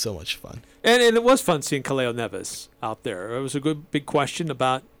going to be so much fun. And it was fun seeing Kaleo Neves out there. It was a good big question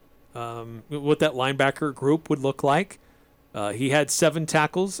about what that linebacker group would look like. He had 7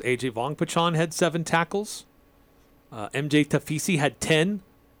 tackles. A.J. Vongpachon had 7 tackles. MJ Tafisi had 10.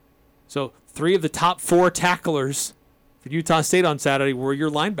 So 3 of the top 4 tacklers for Utah State on Saturday were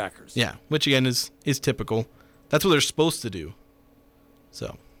your linebackers. Yeah, which again is typical. That's what they're supposed to do.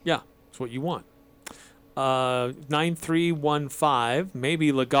 So yeah, that's what you want. 9315.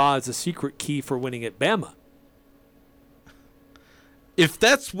 Maybe Laga is a secret key for winning at Bama. If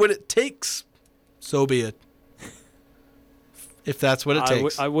that's what it takes, so be it. If that's what it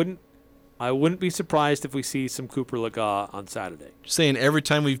takes. I wouldn't be surprised if we see some Cooper Laga on Saturday. Just saying, every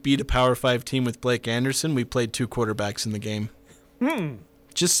time we've beat a Power 5 team with Blake Anderson, we played 2 quarterbacks in the game.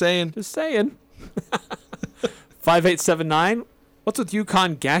 Just saying. 5879. What's with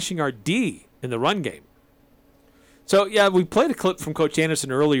UConn gashing our D in the run game? So, yeah, we played a clip from Coach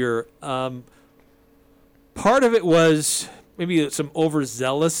Anderson earlier. Part of it was maybe some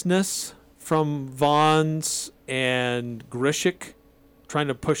overzealousness from Vaughns and Grishik trying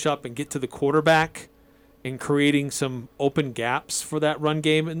to push up and get to the quarterback and creating some open gaps for that run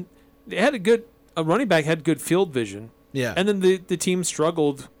game. And they had a running back had good field vision. Yeah. And then the team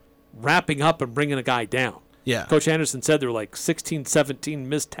struggled wrapping up and bringing a guy down. Yeah. Coach Anderson said there were like 16, 17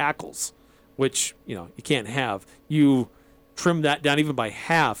 missed tackles, which, you can't have. You trim that down even by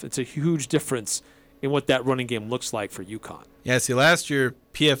half. It's a huge difference in what that running game looks like for UConn. Yeah, see, last year,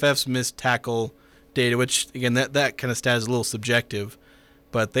 PFF's missed tackle data, which, again, that kind of stat is a little subjective,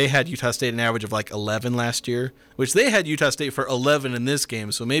 but they had Utah State an average of like 11 last year, which they had Utah State for 11 in this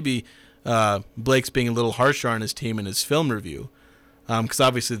game, so maybe Blake's being a little harsher on his team in his film review, because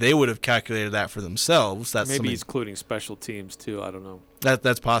obviously they would have calculated that for themselves. Maybe he's including special teams, too. I don't know.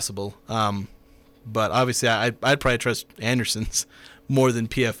 That's possible. But obviously I'd probably trust Anderson's more than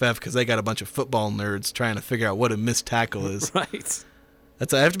PFF because they got a bunch of football nerds trying to figure out what a missed tackle is. Right.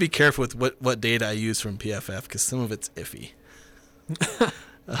 I have to be careful with what data I use from PFF because some of it's iffy.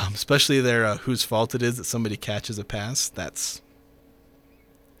 Especially their whose fault it is that somebody catches a pass. That's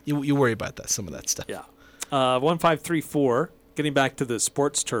you worry about that, some of that stuff. Yeah. 1534, getting back to the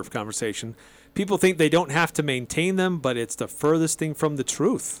sports turf conversation. People think they don't have to maintain them, but it's the furthest thing from the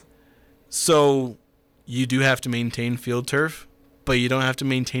truth. So you do have to maintain field turf, but you don't have to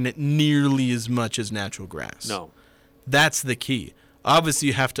maintain it nearly as much as natural grass. No. That's the key. Obviously,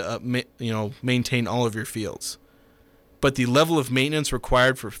 you have to maintain all of your fields. But the level of maintenance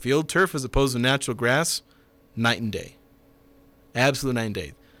required for field turf as opposed to natural grass, night and day. Absolute night and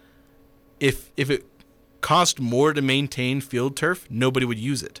day. If it cost more to maintain field turf, nobody would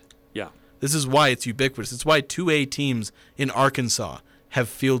use it. Yeah. This is why it's ubiquitous. It's why 2A teams in Arkansas have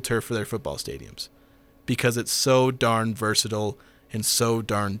field turf for their football stadiums, because it's so darn versatile and so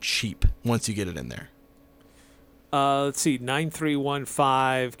darn cheap once you get it in there. Let's see,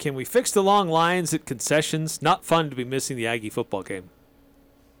 9315. Can we fix the long lines at concessions? Not fun to be missing the Aggie football game.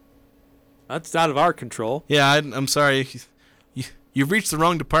 That's out of our control. Yeah, I'm sorry. You've reached the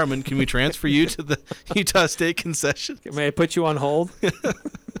wrong department. Can we transfer you to the Utah State concession? May I put you on hold?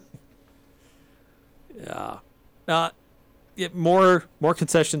 Yeah. More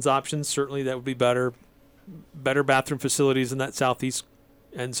concessions options, certainly that would be better. Better bathroom facilities in that southeast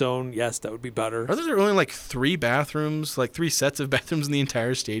end zone, yes, that would be better. Are there only like 3 bathrooms, like 3 sets of bathrooms in the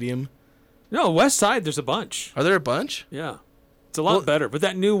entire stadium? No, west side, there's a bunch. Are there a bunch? Yeah. It's a lot better. But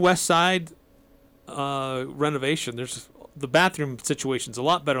that new west side renovation, there's the bathroom situation's a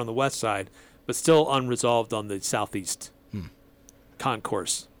lot better on the west side, but still unresolved on the southeast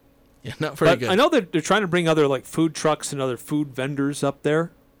concourse. Yeah, not very good. I know that they're trying to bring other like food trucks and other food vendors up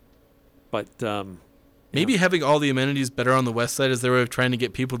there, but maybe having all the amenities better on the west side is their way of trying to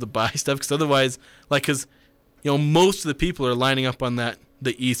get people to buy stuff. Because otherwise, because most of the people are lining up on the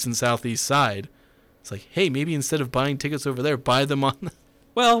east and southeast side. It's like, hey, maybe instead of buying tickets over there, buy them on.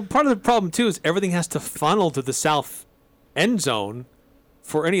 Well, part of the problem too is everything has to funnel to the south end zone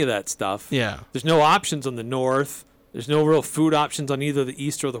for any of that stuff. Yeah, there's no options on the north. There's no real food options on either the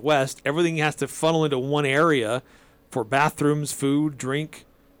east or the west. Everything has to funnel into one area for bathrooms, food, drink.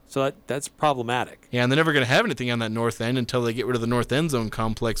 So that's problematic. Yeah, and they're never going to have anything on that north end until they get rid of the north end zone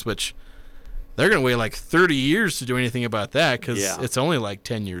complex, which they're going to wait like 30 years to do anything about that because it's only like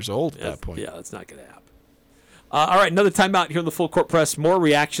 10 years old at that point. Yeah, that's not going to happen. All right, another timeout here in the Full Court Press. More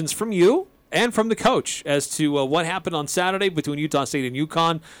reactions from you and from the coach as to what happened on Saturday between Utah State and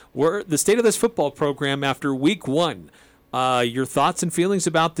UConn. The state of this football program after week 1. Your thoughts and feelings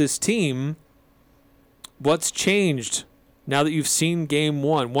about this team. What's changed now that you've seen game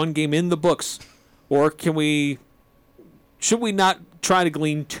 1? One game in the books. Or should we not try to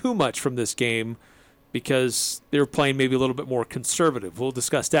glean too much from this game because they were playing maybe a little bit more conservative? We'll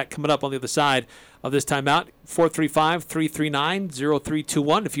discuss that coming up on the other side of this timeout.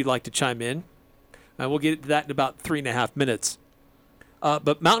 435-339-0321 if you'd like to chime in. And we'll get to that in about 3.5 minutes.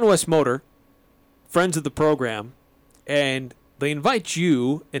 But Mountain West Motor, friends of the program, and they invite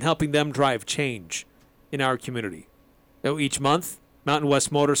you in helping them drive change in our community. Each month, Mountain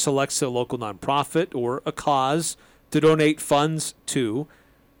West Motor selects a local nonprofit or a cause to donate funds to.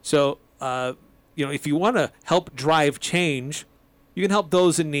 So, if you want to help drive change, you can help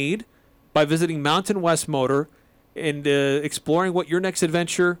those in need by visiting Mountain West Motor and exploring what your next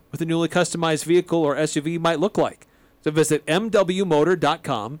adventure with a newly customized vehicle or SUV might look like. So visit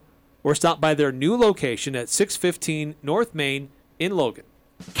mwmotor.com or stop by their new location at 615 North Main in Logan.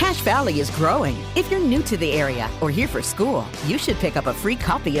 Cache Valley is growing. If you're new to the area or here for school, you should pick up a free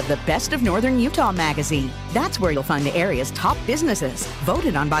copy of the Best of Northern Utah magazine. That's where you'll find the area's top businesses,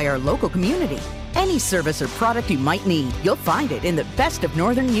 voted on by our local community. Any service or product you might need, you'll find it in the Best of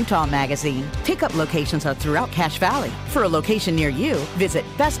Northern Utah magazine. Pickup locations are throughout Cache Valley. For a location near you, visit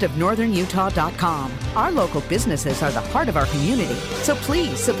bestofnorthernutah.com. Our local businesses are the heart of our community, so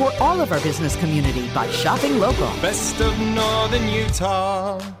please support all of our business community by shopping local. Best of Northern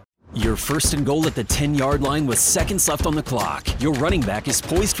Utah. You're first and goal at the 10-yard line with seconds left on the clock. Your running back is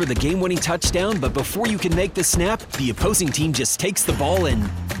poised for the game-winning touchdown, but before you can make the snap, the opposing team just takes the ball and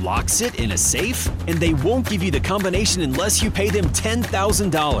locks it in a safe, and they won't give you the combination unless you pay them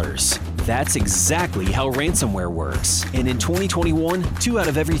 $10,000. That's exactly how ransomware works. And in 2021, 2 out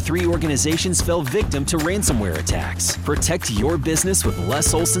of every 3 organizations fell victim to ransomware attacks. Protect your business with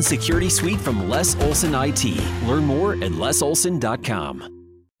Les Olson Security Suite from Les Olson IT. Learn more at lesolson.com.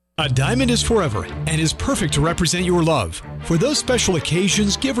 A diamond is forever and is perfect to represent your love. For those special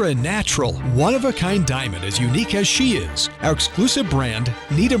occasions, give her a natural, one-of-a-kind diamond as unique as she is. Our exclusive brand,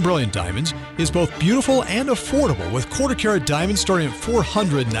 Neat and Brilliant Diamonds, is both beautiful and affordable with quarter-carat diamonds starting at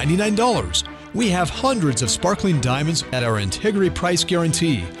 $499. We have hundreds of sparkling diamonds at our integrity price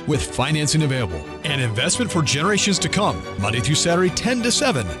guarantee with financing available. An investment for generations to come, Monday through Saturday 10 to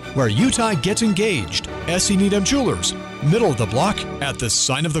 7, where Utah gets engaged. S.E. Needham Jewelers, middle of the block at the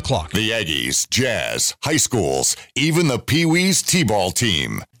sign of the clock. The Aggies, Jazz, high schools, even the Pee Wees T-ball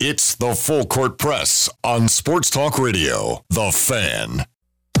team. It's the Full Court Press on Sports Talk Radio, The Fan.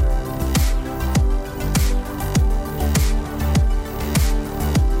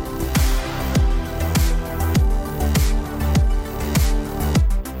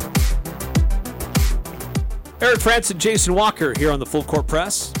 Eric Frandsen, Jason Walker here on the Full Court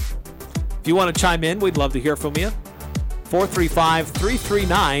Press. If you want to chime in, we'd love to hear from you.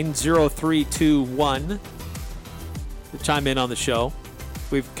 435-339-0321 to chime in on the show.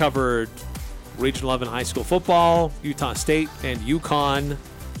 We've covered Region 11 high school football, Utah State and UConn,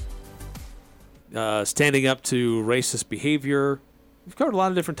 standing up to racist behavior. We've covered a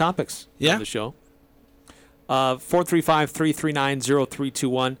lot of different topics on the show.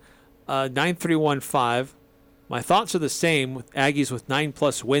 435-339-0321, 9315. My thoughts are the same with Aggies with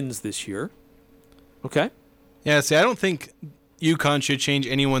 9+ wins this year. Okay. Yeah, see, I don't think UConn should change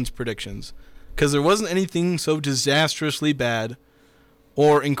anyone's predictions because there wasn't anything so disastrously bad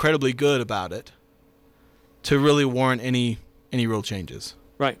or incredibly good about it to really warrant any real changes.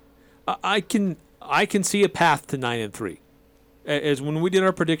 Right. I can see a path to 9-3. As when we did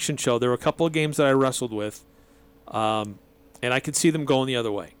our prediction show, there were a couple of games that I wrestled with, and I could see them going the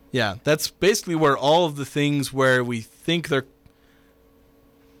other way. Yeah, that's basically where all of the things where we think they're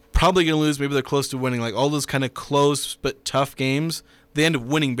probably going to lose, maybe they're close to winning, like all those kind of close but tough games, they end up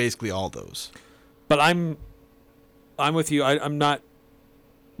winning basically all those. But I'm with you. I'm not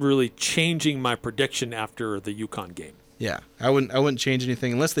really changing my prediction after the UConn game. Yeah, I wouldn't change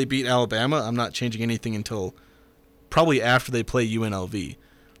anything unless they beat Alabama. I'm not changing anything until probably after they play UNLV.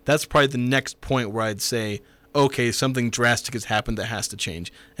 That's probably the next point where I'd say, okay, something drastic has happened that has to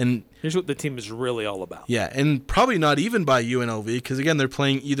change. And here's what the team is really all about. Yeah, and probably not even by UNLV because, again, they're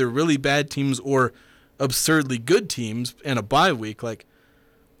playing either really bad teams or absurdly good teams and a bye week. Like,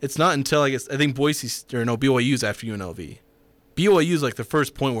 it's not until, I think BYU's after UNLV. BYU's like the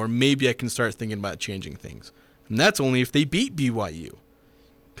first point where maybe I can start thinking about changing things. And that's only if they beat BYU.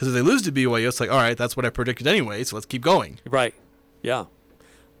 Because if they lose to BYU, it's like, all right, that's what I predicted anyway, so let's keep going. Right. Yeah.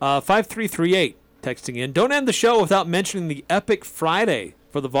 5338. Texting in, don't end the show without mentioning the epic Friday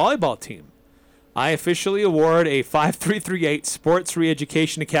for the volleyball team. I officially award a 5338 Sports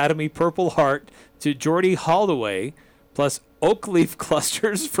Re-Education Academy Purple Heart to Jordy Holloway, plus oak leaf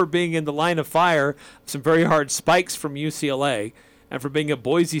clusters for being in the line of fire, some very hard spikes from UCLA, and for being a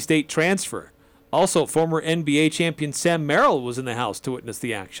Boise State transfer. Also, former NBA champion Sam Merrill was in the house to witness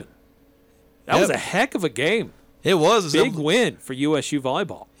the action. That was a heck of a game. It was. Big win for USU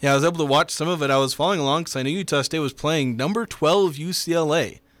volleyball. Yeah, I was able to watch some of it. I was following along because I knew Utah State was playing number 12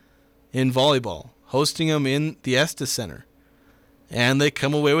 UCLA in volleyball, hosting them in the Estes Center. And they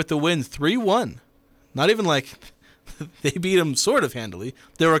come away with the win, 3-1. Not even like they beat them sort of handily.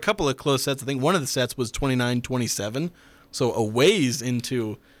 There were a couple of close sets. I think one of the sets was 29-27, so a ways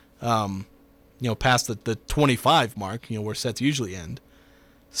into, past the 25 mark, where sets usually end.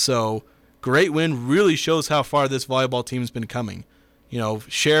 So great win, really shows how far this volleyball team's been coming.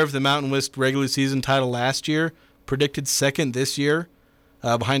 Share of the Mountain West regular season title last year, predicted second this year,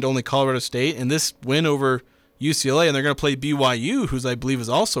 behind only Colorado State. And this win over UCLA, and they're going to play BYU, who's I believe is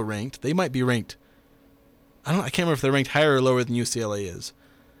also ranked. They might be ranked. I can't remember if they're ranked higher or lower than UCLA is.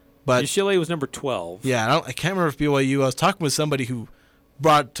 But UCLA was number 12. Yeah, I can't remember if BYU. I was talking with somebody who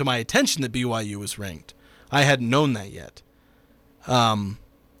brought to my attention that BYU was ranked. I hadn't known that yet.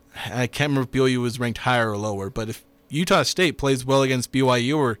 I can't remember if BYU was ranked higher or lower, but if Utah State plays well against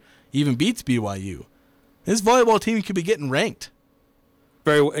BYU or even beats BYU, this volleyball team could be getting ranked.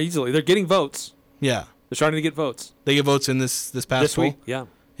 Very easily. They're getting votes. Yeah. They're starting to get votes. They get votes in this past this poll? week, yeah.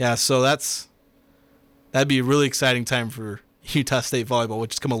 Yeah, so that'd be a really exciting time for Utah State volleyball,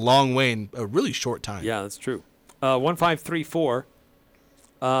 which has come a long way in a really short time. Yeah, that's true. 1534.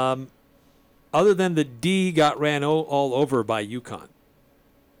 Other than the D got ran all over by UConn.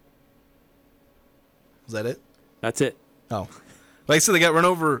 Is that it? That's it. Oh. Like I said, they got run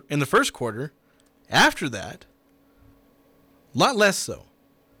over in the first quarter. After that, a lot less so.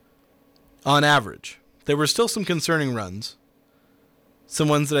 On average. There were still some concerning runs. Some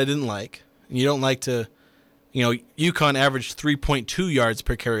ones that I didn't like. And you don't like to, UConn averaged 3.2 yards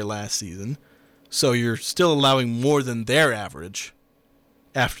per carry last season. So you're still allowing more than their average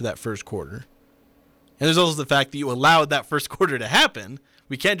after that first quarter. And there's also the fact that you allowed that first quarter to happen.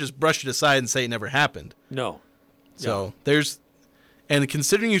 We can't just brush it aside and say it never happened. No. So and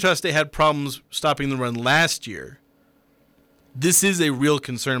considering Utah State had problems stopping the run last year, this is a real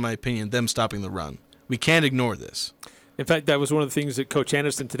concern, in my opinion, them stopping the run. We can't ignore this. In fact, that was one of the things that Coach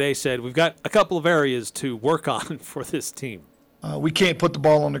Anderson today said. We've got a couple of areas to work on for this team. We can't put the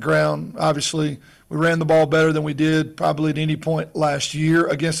ball on the ground. Obviously, we ran the ball better than we did probably at any point last year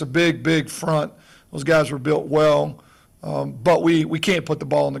against a big, big front. Those guys were built well. But we can't put the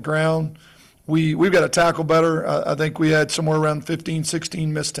ball on the ground. We've got to tackle better. I think we had somewhere around 15,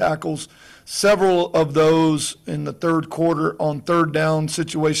 16 missed tackles. Several of those in the third quarter on third down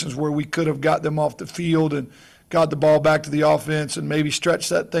situations where we could have got them off the field and got the ball back to the offense and maybe stretched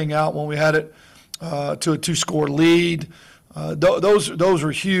that thing out when we had it to a 2-score lead. Those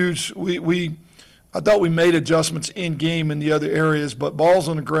were huge. I thought we made adjustments in game in the other areas, but balls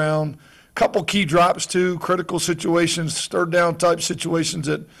on the ground, couple key drops too, critical situations, third down type situations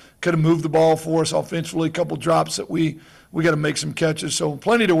that could have moved the ball for us offensively, a couple drops that we got to make some catches. So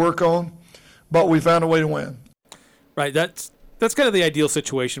plenty to work on, but we found a way to win. Right, that's kind of the ideal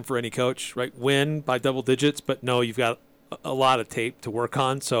situation for any coach, right? Win by double digits, but no, you've got a lot of tape to work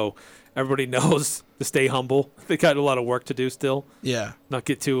on, so everybody knows to stay humble. They got a lot of work to do still. Yeah. Not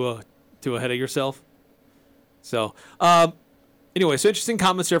get too ahead of yourself. So, anyway, so interesting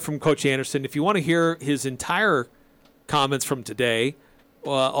comments there from Coach Anderson. If you want to hear his entire comments from today,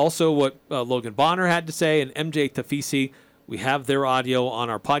 also what Logan Bonner had to say and MJ Tafisi, we have their audio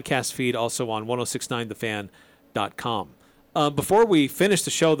on our podcast feed, also on 1069thefan.com. Before we finish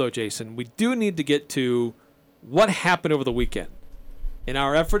the show, though, Jason, we do need to get to what happened over the weekend in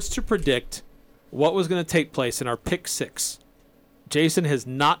our efforts to predict what was going to take place in our Pick 6. Jason has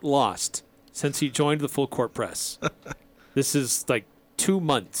not lost since he joined the Full Court Press. This is like 2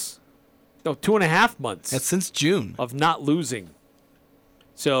 months. No, 2.5 months. That's since June. Of not losing.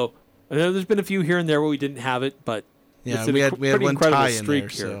 So, I know there's been a few here and there where we didn't have it, but yeah, it's we had one tie in there.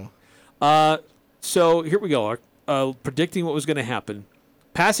 Here. So here we go. Predicting what was going to happen.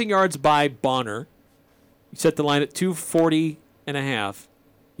 Passing yards by Bonner. You set the line at 240.5.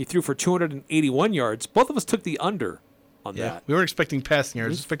 He threw for 281 yards. Both of us took the under on that. We weren't expecting passing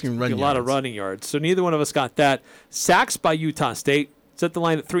yards. We were expecting run yards. A lot of running yards. So neither one of us got that. Sacks by Utah State. Set the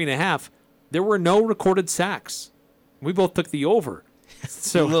line at 3.5. There were no recorded sacks. We both took the over.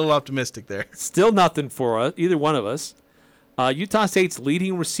 So a little optimistic there. Still nothing for us, either one of us. Utah State's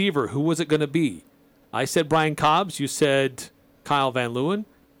leading receiver, who was it going to be? I said Brian Cobbs. You said Kyle Van Leeuwen.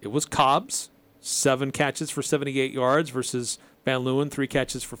 It was Cobbs. 7 catches for 78 yards versus Van Leeuwen, 3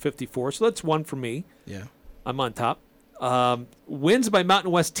 catches for 54. So that's 1 for me. Yeah. I'm on top. Wins by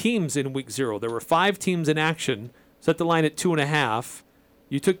Mountain West teams in week 0. There were 5 teams in action. Set the line at 2.5.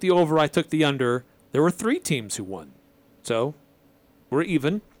 You took the over. I took the under. There were 3 teams who won. So we're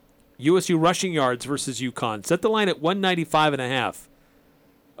even. USU rushing yards versus UConn. Set the line at 195.5.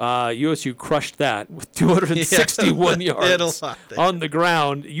 USU crushed that with 261 yards on the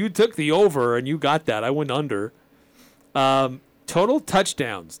ground. You took the over, and you got that. I went under. Total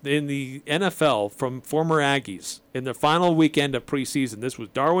touchdowns in the NFL from former Aggies in the final weekend of preseason. This was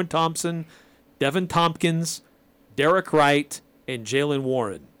Darwin Thompson, Devin Tompkins, Derek Wright, and Jalen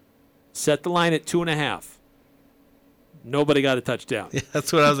Warren. Set the line at 2.5. Nobody got a touchdown. Yeah,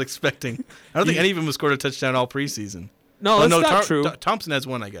 that's what I was expecting. I don't think any of them have scored a touchdown all preseason. No, that's not true. Thompson has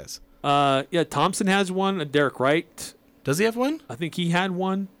one, I guess. Yeah, Thompson has one. Derek Wright. Does he have one? I think he had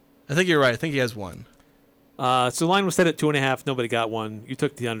one. I think you're right. I think he has one. So the line was set at 2.5. Nobody got one. You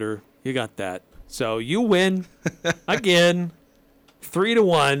took the under. You got that. So you win again,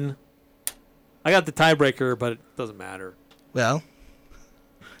 3-1. I got the tiebreaker, but it doesn't matter. Well,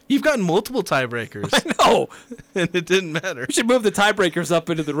 you've gotten multiple tiebreakers. I know. And it didn't matter. We should move the tiebreakers up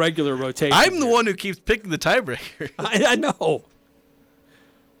into the regular rotation. I'm the one who keeps picking the tiebreaker. I know.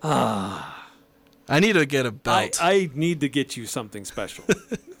 I need to get a belt. I need to get you something special.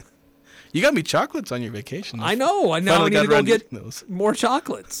 You got me chocolates on your vacation. I know. I now need to go get more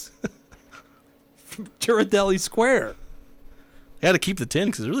chocolates from Ghirardelli Square. I had to keep the tin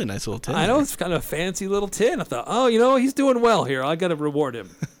because it's a really nice little tin. I know it's kind of a fancy little tin. I thought, he's doing well here. I got to reward him.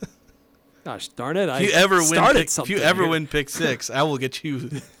 Gosh darn it! If you ever win pick 6, I will get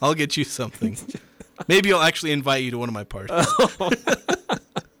you. I'll get you something. Maybe I'll actually invite you to one of my parties.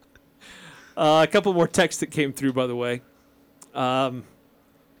 A couple more texts that came through, by the way.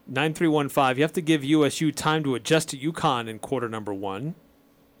 9315. You have to give USU time to adjust to UConn in quarter number 1.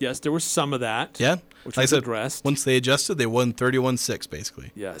 Yes, there was some of that. Yeah, which like was I said, addressed. Once they adjusted, they won 31-6,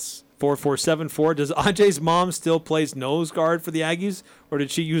 basically. Yes. 4474. Does Ajay's mom still plays nose guard for the Aggies, or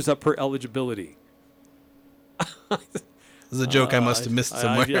did she use up her eligibility? This is a joke I must have missed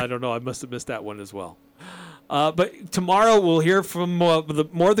somewhere. I don't know. I must have missed that one as well. But tomorrow we'll hear from more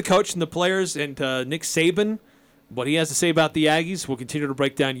of the coach and the players and Nick Saban, what he has to say about the Aggies. We'll continue to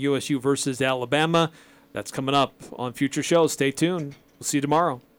break down USU versus Alabama. That's coming up on future shows. Stay tuned. We'll see you tomorrow.